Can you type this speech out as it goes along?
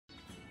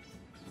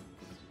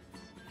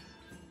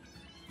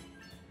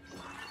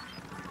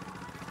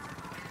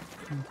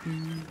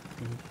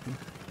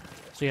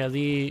So yeah,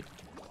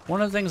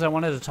 one of the things I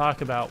wanted to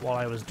talk about while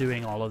I was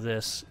doing all of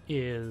this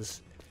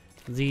is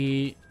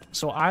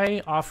so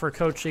I offer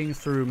coaching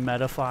through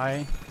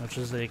Metafy, which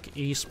is like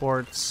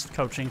eSports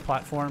coaching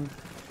platform.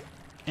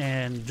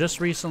 And just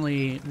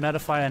recently,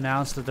 Metafy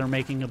announced that they're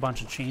making a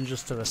bunch of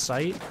changes to the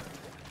site.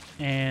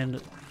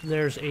 And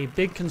there's a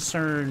big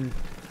concern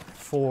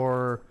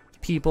for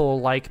people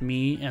like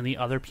me and the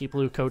other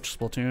people who coach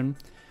Splatoon.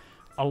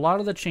 A lot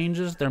of the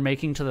changes they're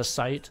making to the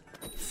site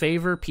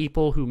favor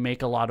people who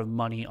make a lot of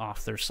money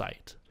off their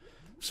site.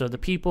 So the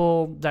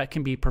people that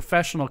can be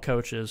professional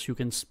coaches who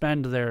can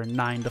spend their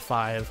 9 to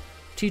 5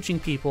 teaching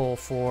people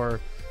for,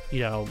 you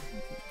know,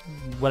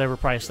 whatever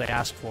price they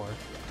ask for.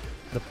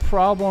 The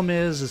problem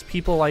is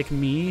people like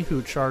me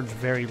who charge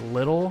very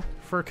little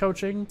for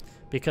coaching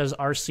because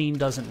our scene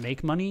doesn't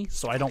make money,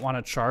 so I don't want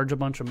to charge a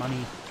bunch of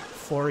money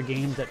for a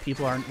game that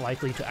people aren't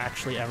likely to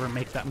actually ever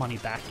make that money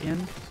back in.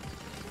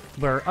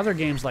 Where other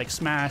games like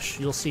Smash,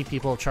 you'll see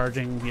people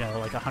charging, you know,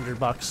 like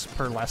 $100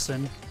 per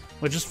lesson,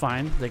 which is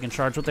fine. They can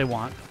charge what they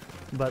want.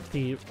 But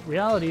the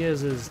reality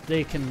is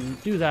they can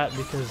do that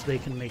because they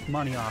can make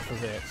money off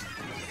of it.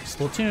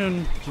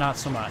 Splatoon, not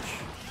so much.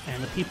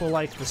 And the people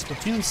like the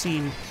Splatoon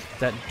scene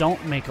that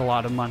don't make a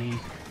lot of money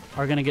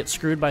are going to get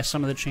screwed by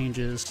some of the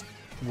changes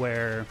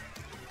where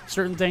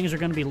certain things are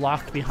going to be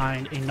locked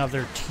behind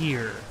another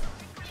tier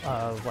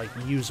of like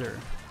user.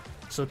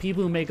 So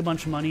people who make a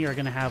bunch of money are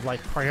going to have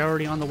like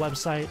priority on the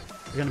website.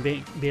 They're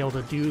going to be able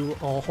to do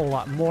a whole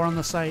lot more on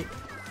the site,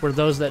 where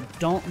those that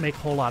don't make a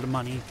whole lot of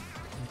money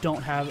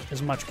don't have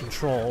as much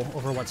control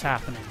over what's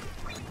happening.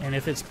 And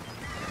if it's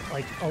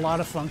like a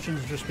lot of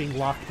functions just being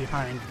locked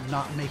behind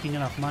not making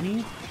enough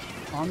money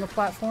on the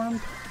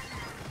platform,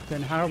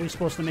 then how are we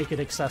supposed to make it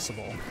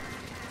accessible?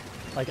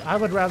 Like, I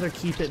would rather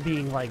keep it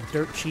being like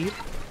dirt cheap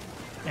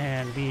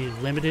and be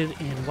limited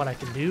in what I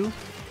can do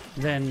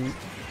than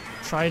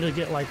try to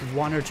get like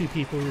 1 or 2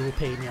 people who will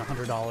pay me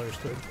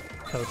 $100 to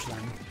coach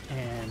them.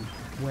 And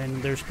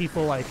when there's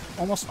people like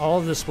almost all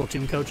of the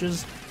Splatoon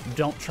coaches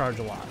don't charge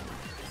a lot.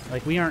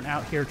 Like, we aren't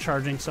out here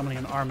charging somebody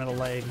an arm and a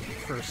leg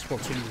for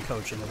Splatoon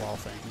coaching of all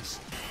things.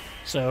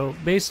 So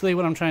basically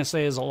what I'm trying to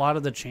say is a lot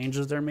of the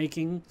changes they're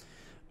making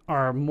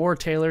are more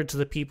tailored to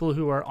the people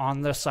who are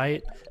on the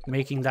site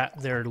making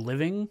that their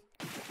living,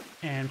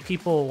 and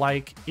people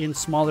like in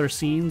smaller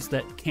scenes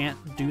that can't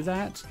do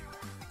that.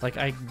 Like,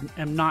 I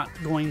am not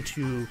going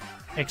to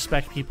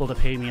expect people to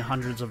pay me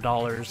hundreds of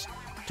dollars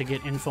to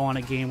get info on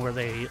a game where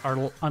they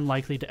are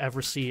unlikely to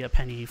ever see a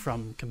penny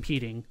from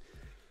competing.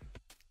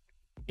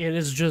 It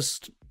is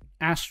just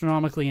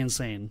astronomically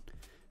insane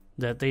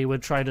that they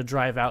would try to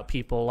drive out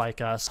people like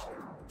us.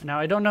 Now,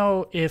 I don't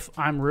know if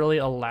I'm really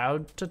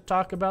allowed to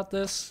talk about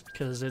this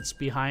because it's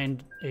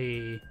behind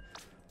a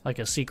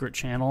secret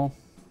channel.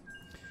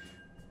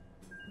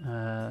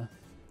 So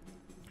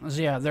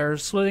yeah, they're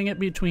splitting it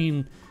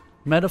between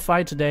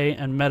Metafy Today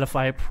and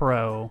Metafy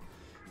Pro,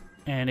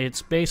 and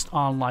it's based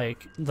on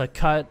like the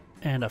cut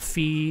and a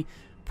fee,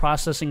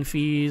 processing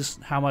fees,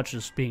 how much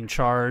is being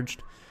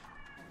charged,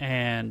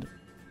 and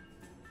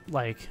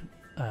like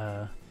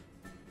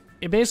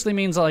it basically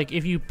means like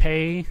if you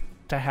pay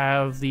to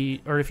have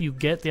if you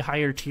get the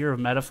higher tier of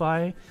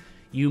Metafy,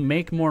 you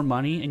make more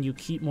money and you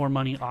keep more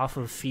money off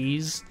of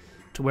fees,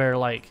 to where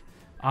like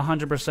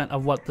 100%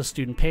 of what the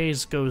student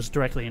pays goes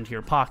directly into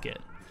your pocket,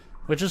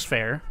 which is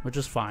fair, which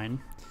is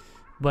fine.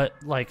 But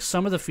like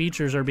some of the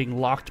features are being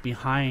locked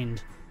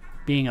behind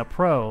being a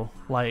pro.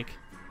 Like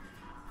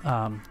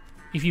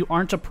if you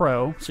aren't a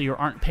pro, so you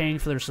aren't paying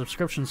for their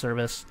subscription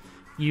service,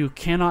 you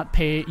cannot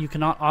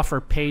offer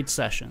paid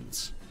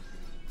sessions.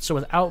 So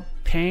without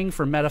paying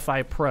for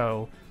Metafy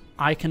Pro,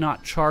 I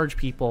cannot charge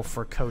people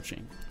for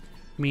coaching.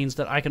 It means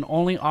that I can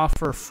only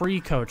offer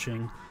free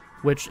coaching,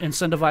 which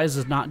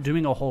incentivizes not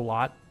doing a whole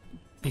lot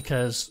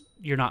because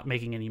you're not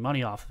making any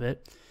money off of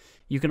it.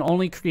 You can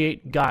only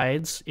create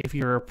guides if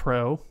you're a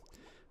pro.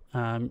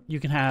 You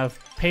can have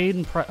paid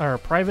and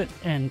private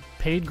and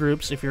paid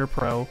groups if you're a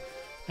pro,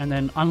 and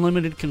then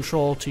unlimited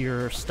control to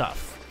your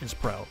stuff is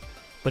pro.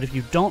 But if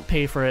you don't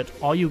pay for it,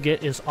 all you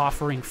get is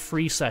offering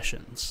free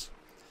sessions.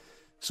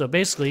 So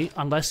basically,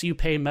 unless you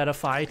pay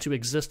Metafy to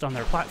exist on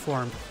their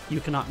platform,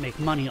 you cannot make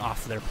money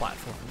off their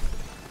platform.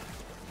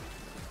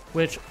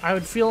 Which I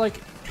would feel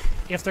like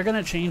if they're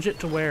going to change it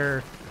to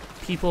where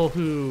people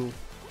who,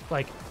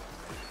 like,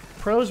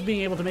 pros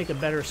being able to make a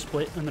better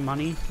split in the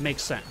money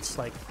makes sense.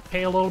 Like,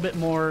 pay a little bit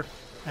more,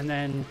 and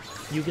then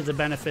you get the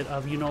benefit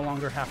of you no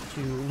longer have to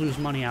lose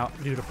money out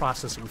due to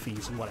processing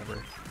fees and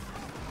whatever.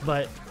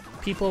 But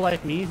people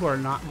like me who are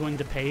not going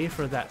to pay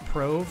for that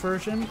pro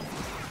version,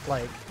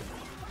 like,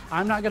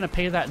 I'm not going to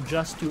pay that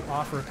just to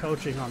offer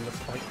coaching on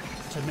this, like,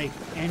 to make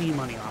any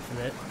money off of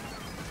it.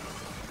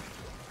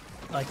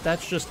 Like,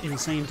 that's just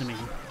insane to me.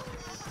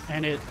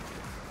 And it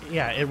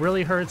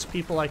really hurts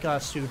people like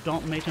us who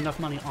don't make enough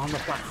money on the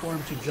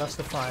platform to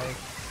justify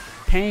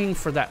paying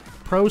for that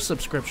pro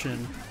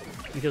subscription,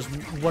 because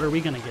what are we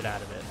going to get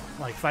out of it?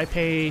 Like, if I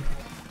pay,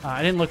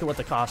 I didn't look at what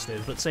the cost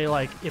is, but say,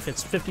 like, if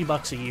it's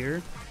 $50 a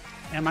year,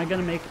 am I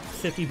going to make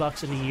 50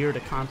 bucks in a year to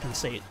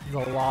compensate the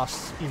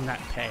loss in that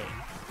pay?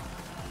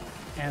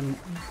 And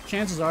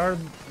chances are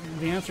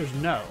the answer is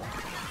no.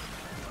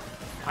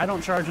 I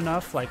don't charge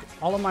enough. Like,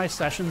 all of my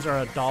sessions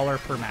are $1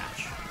 per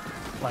match.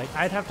 Like,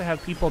 I'd have to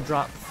have people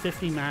drop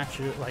 50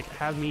 matches, like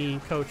have me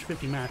coach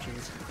 50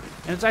 matches.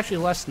 And it's actually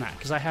less than that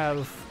because I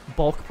have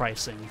bulk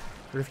pricing,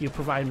 where if you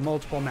provide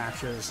multiple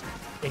matches,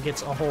 it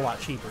gets a whole lot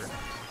cheaper.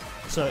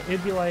 So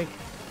it'd be like,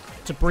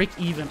 to break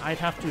even, I'd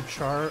have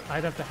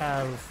to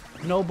have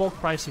no bulk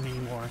pricing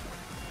anymore,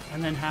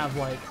 and then have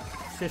like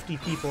 50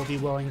 people be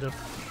willing to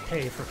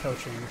pay for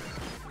coaching.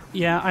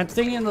 Yeah, I'm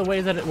thinking the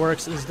way that it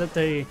works is that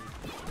the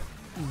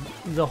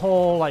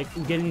whole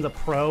like getting the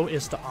pro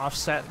is to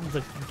offset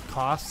the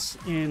costs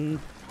in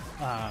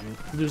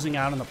losing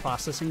out on the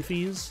processing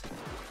fees.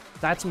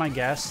 That's my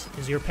guess,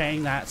 is you're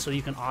paying that so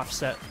you can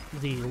offset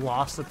the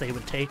loss that they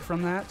would take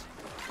from that.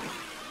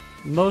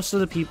 Most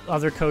of the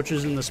other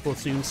coaches in the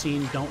Splatoon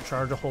scene don't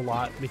charge a whole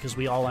lot because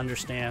we all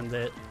understand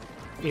that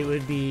it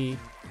would be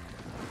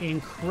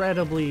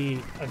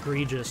incredibly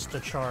egregious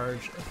to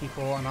charge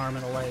people an arm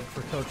and a leg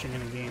for coaching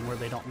in a game where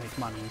they don't make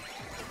money.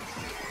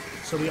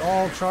 So we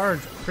all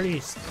charge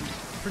pretty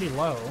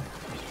low.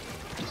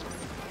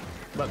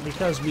 But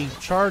because we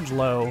charge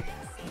low,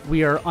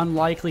 we are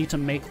unlikely to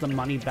make the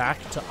money back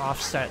to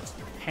offset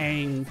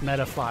paying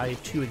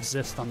Metafy to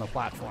exist on the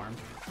platform.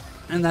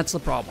 And that's the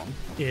problem,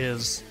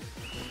 is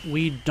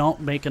we don't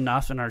make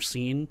enough in our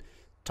scene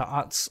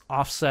to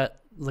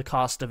offset the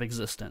cost of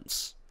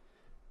existence.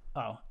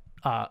 Oh,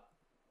 I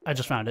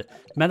just found it.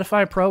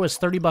 Metafy Pro is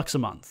 30 bucks a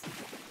month.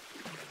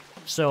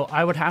 So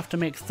I would have to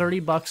make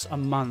 30 bucks a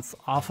month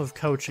off of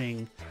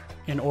coaching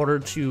in order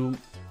to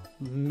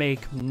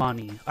make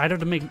money. I'd have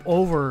to make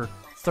over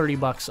 30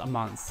 bucks a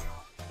month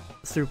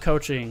through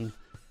coaching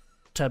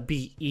to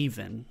be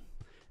even.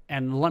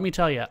 And let me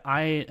tell you,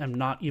 I am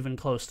not even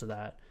close to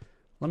that.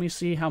 Let me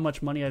see how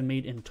much money I've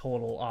made in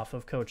total off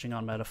of coaching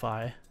on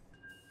Metafy.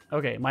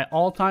 Okay, my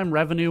all-time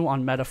revenue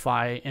on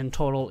Metafy in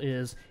total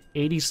is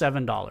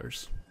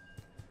 $87.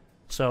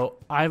 So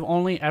I've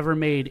only ever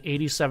made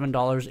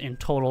 $87 in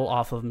total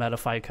off of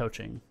Metafy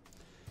coaching.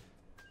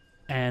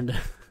 And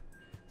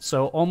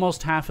so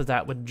almost half of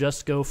that would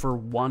just go for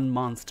 1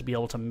 month to be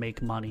able to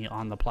make money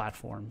on the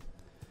platform.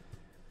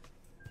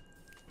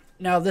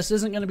 Now, this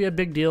isn't going to be a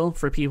big deal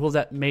for people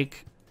that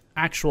make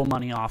actual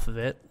money off of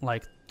it,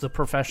 like the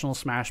professional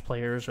Smash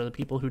players or the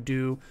people who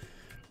do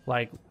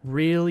like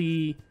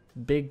really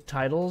big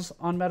titles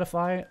on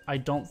Metafy. I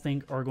don't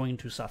think are going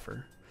to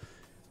suffer.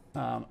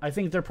 I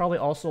think they're probably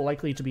also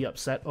likely to be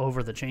upset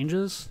over the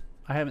changes.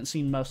 I haven't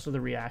seen most of the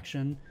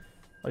reaction.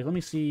 Like, let me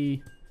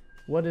see.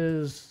 What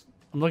is...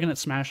 I'm looking at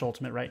Smash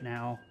Ultimate right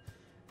now.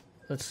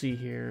 Let's see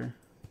here.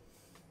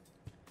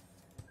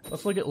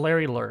 Let's look at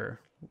Larry Lurr.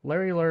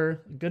 Larry Lurr,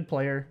 good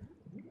player.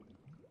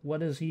 What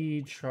does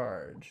he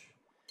charge?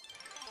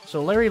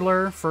 So Larry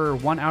Lurr for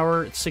 1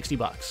 hour, it's 60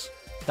 bucks.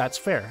 That's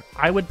fair.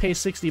 I would pay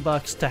 60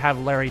 bucks to have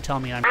Larry tell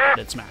me I'm good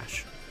at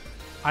Smash.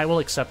 I will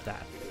accept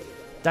that.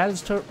 That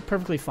is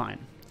perfectly fine.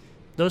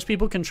 Those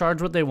people can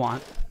charge what they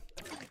want.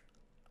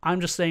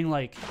 I'm just saying,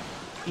 like,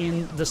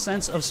 in the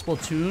sense of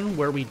Splatoon,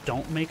 where we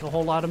don't make a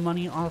whole lot of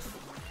money off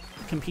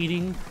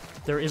competing,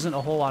 there isn't a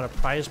whole lot of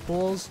prize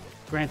pools.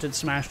 Granted,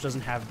 Smash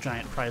doesn't have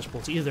giant prize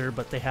pools either,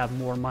 but they have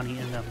more money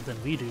in them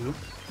than we do.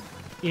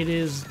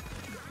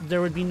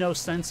 There would be no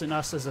sense in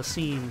us as a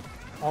scene,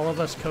 all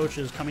of us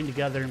coaches coming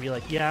together and be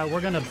like, yeah,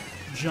 we're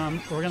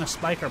gonna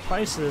spike our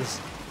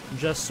prices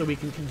just so we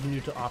can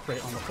continue to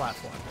operate on the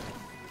platform.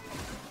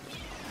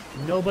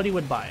 Nobody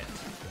would buy it.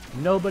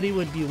 Nobody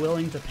would be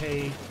willing to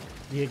pay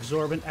the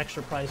exorbitant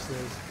extra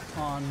prices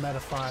on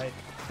Metafy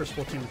for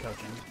Splatoon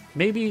coaching.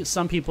 Maybe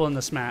some people in in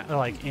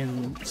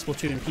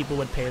Splatoon, people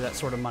would pay that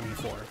sort of money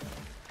for.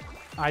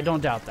 I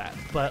don't doubt that,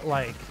 but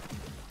like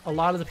a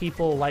lot of the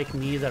people like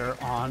me that are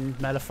on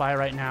Metafy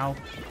right now,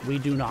 we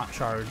do not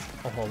charge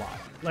a whole lot.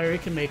 Larry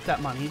can make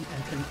that money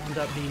and can end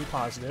up being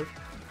positive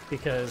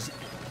because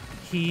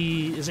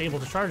he is able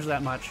to charge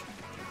that much,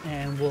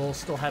 and we'll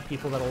still have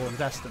people that will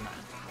invest in that.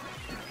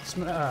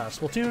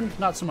 Splatoon,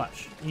 not so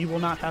much. You will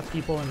not have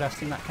people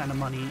investing that kind of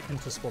money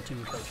into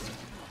Splatoon coaching.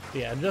 But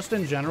yeah, just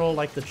in general,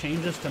 like the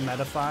changes to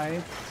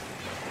Metafy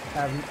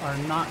are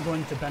not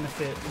going to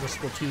benefit the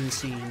Splatoon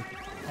scene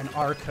and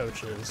our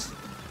coaches.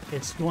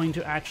 It's going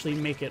to actually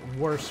make it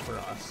worse for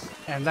us.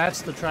 And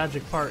that's the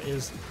tragic part,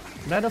 is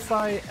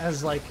Metafy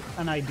as like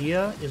an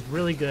idea is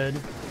really good.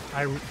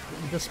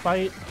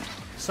 Despite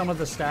some of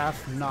the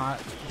staff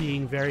not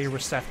being very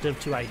receptive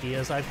to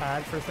ideas I've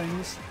had for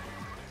things,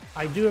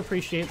 I do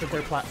appreciate that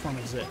their platform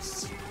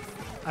exists.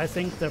 I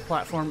think their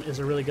platform is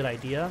a really good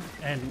idea,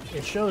 and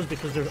it shows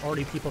because there's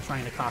already people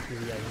trying to copy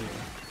the idea.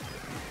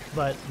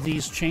 But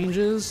these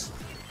changes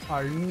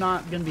are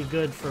not going to be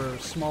good for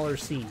smaller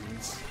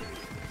scenes,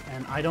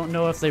 and I don't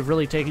know if they've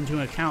really taken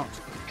into account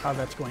how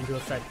that's going to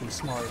affect these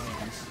smaller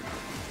games.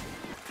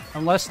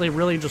 Unless they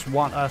really just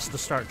want us to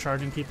start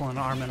charging people an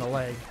arm and a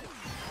leg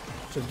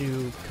to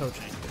do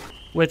coaching,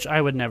 which I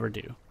would never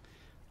do.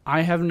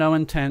 I have no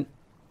intent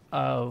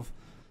of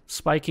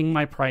spiking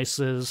my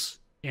prices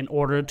in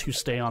order to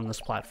stay on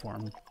this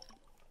platform.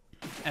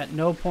 At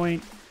no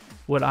point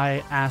would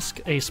I ask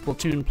a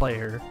Splatoon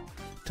player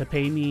to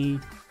pay me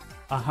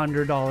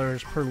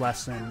 $100 per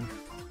lesson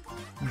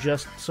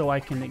just so I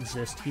can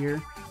exist here.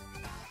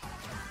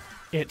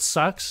 It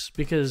sucks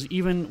because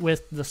even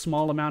with the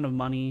small amount of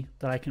money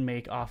that I can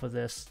make off of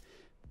this,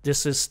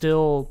 this is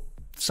still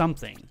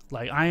something.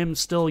 Like, I am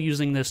still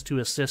using this to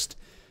assist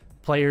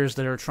players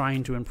that are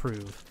trying to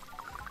improve.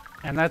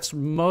 And that's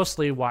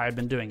mostly why I've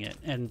been doing it.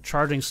 And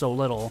charging so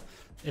little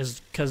is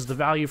because the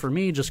value for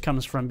me just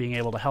comes from being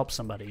able to help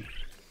somebody.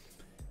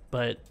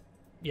 But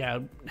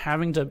yeah,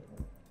 having to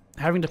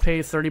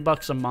pay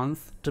 $30 a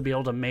month to be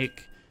able to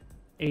make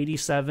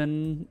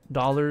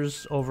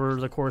 $87 over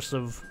the course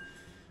of,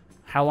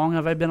 how long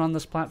have I been on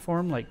this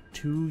platform? Like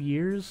 2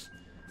 years?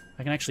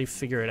 I can actually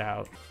figure it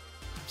out.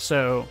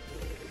 So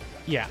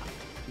yeah,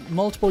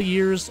 multiple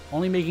years,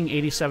 only making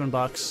 87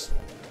 bucks.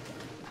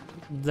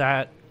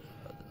 That,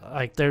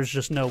 like, there's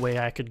just no way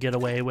I could get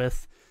away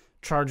with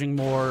charging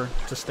more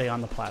to stay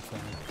on the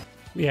platform.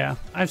 Yeah,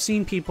 I've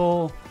seen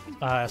people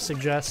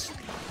suggest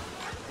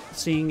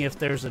seeing if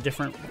there's a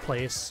different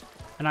place,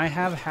 and I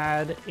have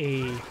had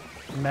a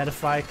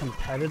Metafy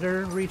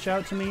competitor reach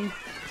out to me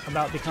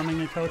about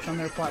becoming a coach on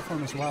their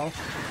platform as well.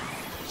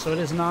 So it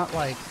is not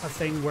like a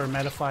thing where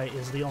Metafy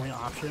is the only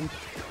option.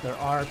 There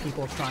are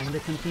people trying to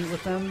compete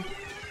with them,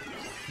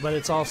 but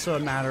it's also a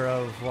matter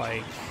of,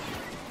 like,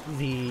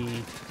 the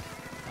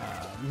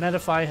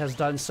Metafy has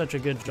done such a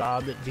good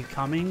job at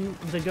becoming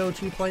the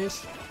go-to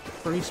place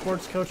for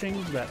esports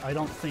coaching that I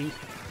don't think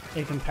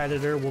a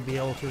competitor will be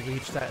able to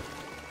reach that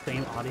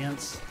same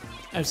audience.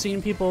 I've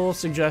seen people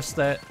suggest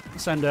that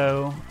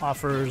Sendo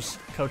offers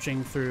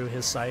coaching through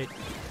his site.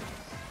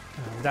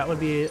 That would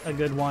be a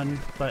good one,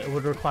 but it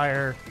would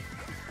require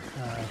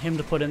him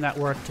to put in that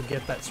work to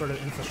get that sort of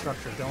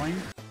infrastructure going.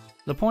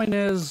 The point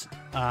is,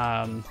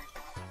 I've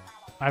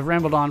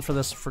rambled on for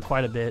this for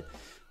quite a bit,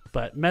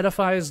 but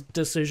Metafy's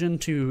decision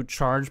to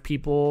charge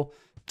people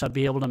to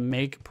be able to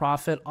make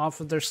profit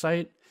off of their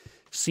site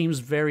seems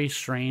very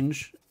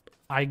strange.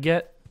 I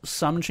get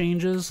some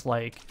changes,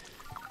 like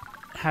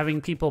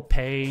having people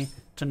pay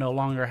to no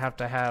longer have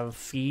to have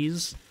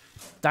fees.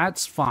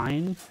 That's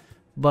fine,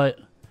 but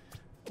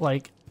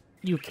like,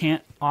 you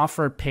can't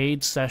offer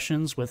paid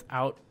sessions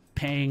without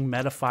paying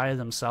Metafy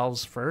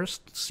themselves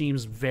first.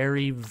 Seems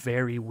very,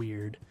 very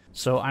weird.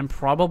 So I'm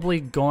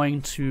probably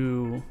going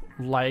to,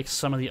 like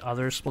some of the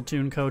other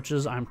Splatoon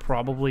coaches, I'm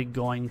probably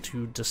going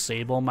to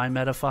disable my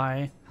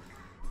Metafy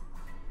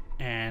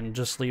and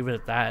just leave it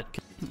at that.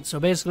 So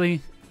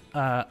basically,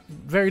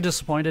 very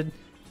disappointed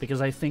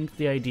because I think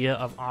the idea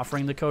of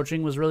offering the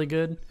coaching was really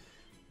good.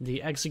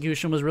 The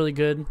execution was really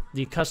good.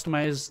 The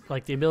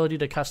the ability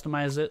to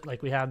customize it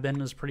like we have been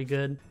is pretty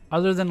good.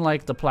 Other than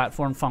like the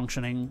platform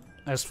functioning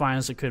as fine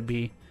as it could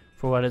be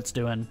for what it's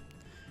doing,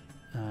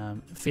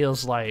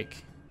 feels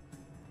like,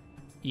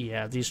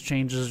 yeah, these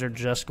changes are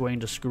just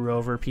going to screw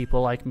over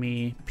people like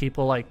me,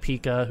 people like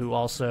Pika who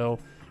also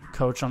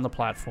coach on the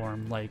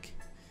platform. Like,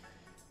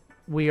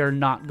 we are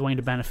not going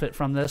to benefit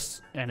from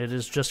this, and it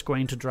is just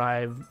going to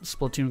drive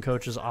Splatoon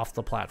coaches off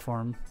the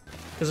platform.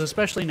 Because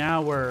especially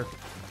now where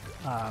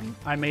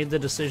I made the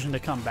decision to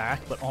come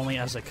back, but only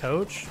as a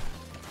coach,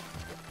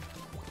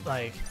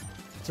 like,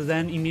 to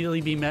then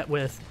immediately be met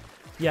with,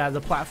 yeah,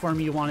 the platform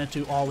you wanted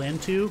to all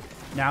into,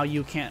 now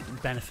you can't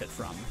benefit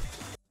from.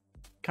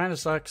 Kind of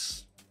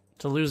sucks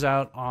to lose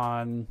out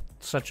on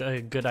such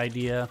a good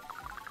idea,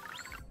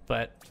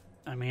 but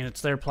I mean,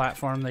 it's their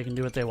platform, they can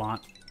do what they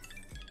want.